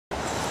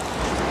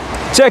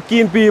Check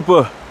in,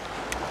 people.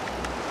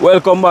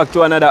 Welcome back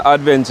to another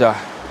adventure.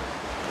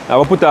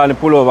 Now we put on the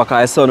pullover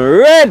because it's sun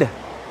red.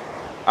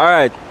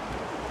 Alright.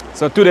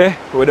 So today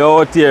we're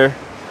out here.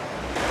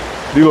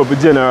 Big up the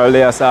general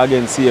there so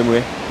again same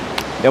way.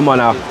 The man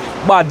a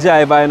bad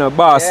driver, you know,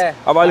 boss. Yeah,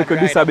 have a little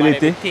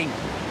disability.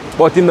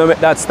 But him don't make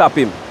that stop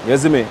him. You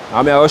see me?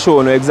 I'm going to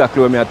show you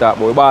exactly what I'm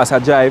talking about. The boss a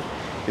drive,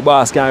 the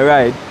boss can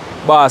ride.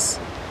 Boss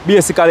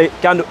basically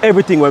can do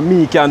everything what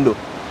me can do.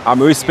 I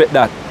respect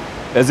that.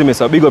 You see me?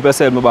 So big up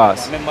yourself, my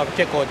boss. Remember to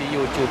check out the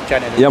YouTube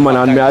channel. Yeah man,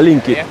 and I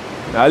link it. Yeah?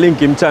 I link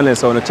him channel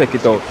so I want to check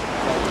it out.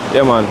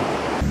 Yeah man.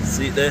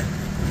 See it there?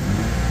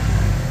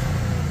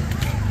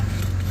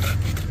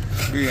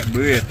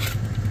 Breathe.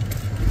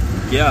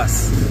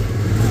 Yes.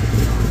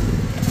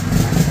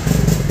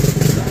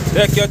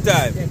 Take your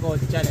time. Check out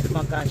the channel,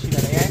 Mac and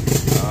Shina, yeah?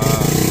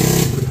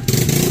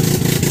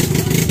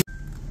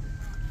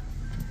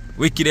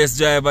 Wickedest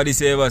driver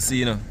this ever seen,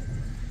 you know.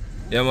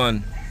 Yeah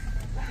man.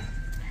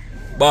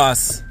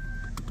 Boss.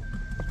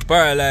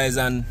 Paralyzed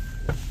and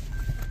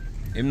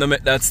him no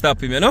make that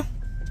stop him, you know?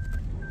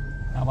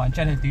 I have one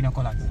channel to you know,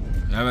 collapse.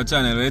 You have a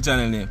channel, what's your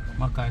channel name?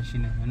 Mac and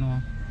Shina, you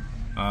know?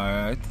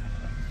 Alright.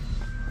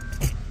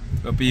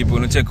 So people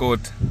no check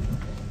out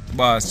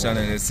Boss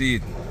channel, you see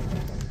it.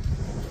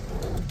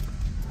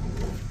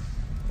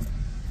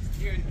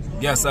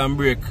 Gas and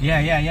brake.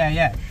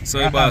 Yeah. So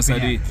the boss I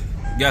do it.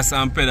 Gas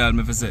and pedal,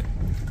 me for say.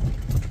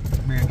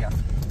 Brake, yeah.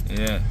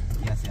 Yeah.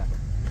 Yes, yeah.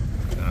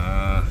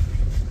 Ah.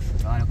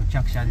 I want to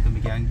traction to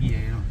make it gear,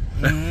 you know.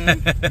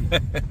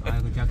 I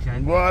want to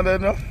traction. Go on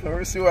then, no?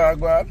 Let's see what I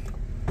go on.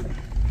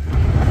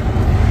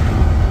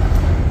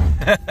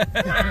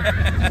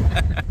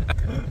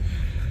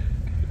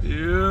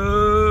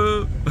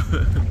 You.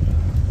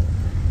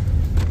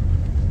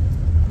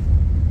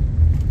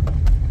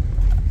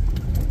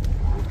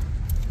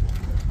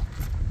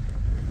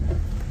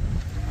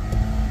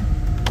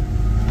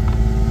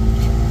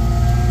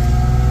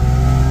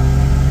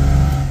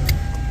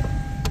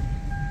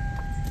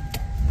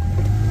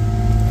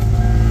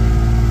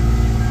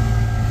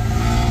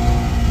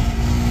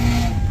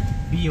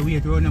 Be a way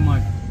to run the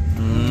man.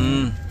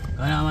 And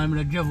I'm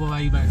going to drive over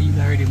you, but he's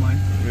already, man.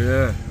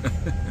 Yeah.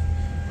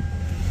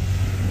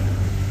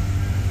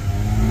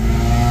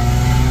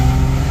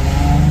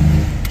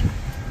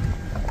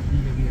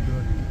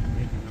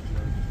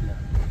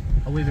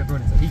 Away the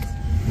road, it's a heat.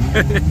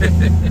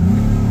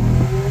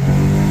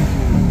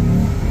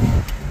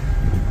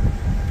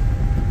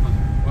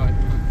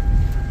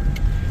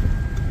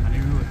 And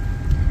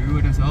the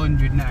road is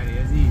 100 now,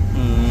 you see?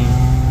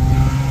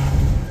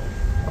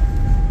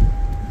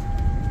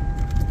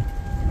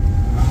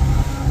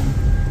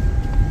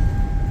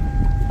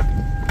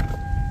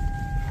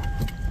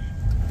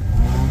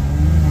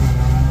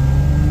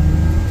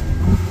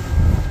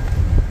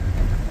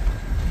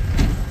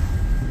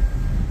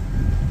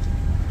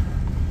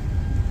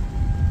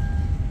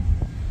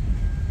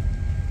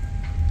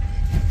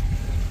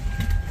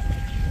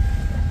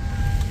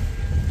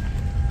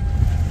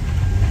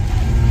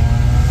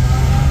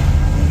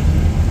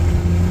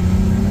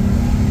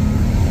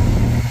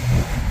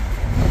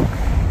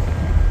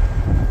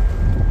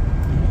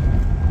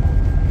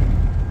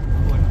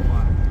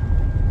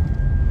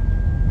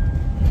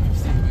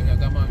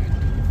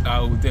 I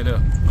will tell you.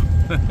 Go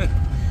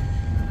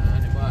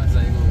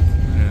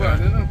on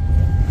then, no?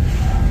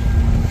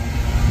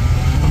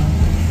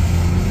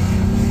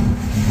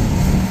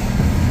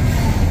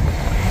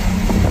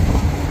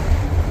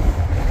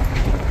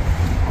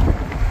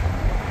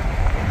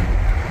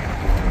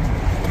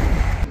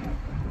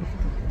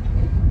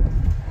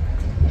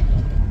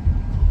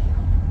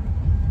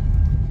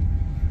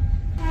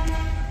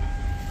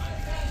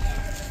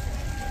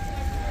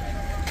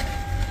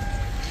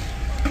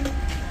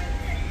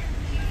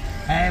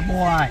 Hey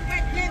boy.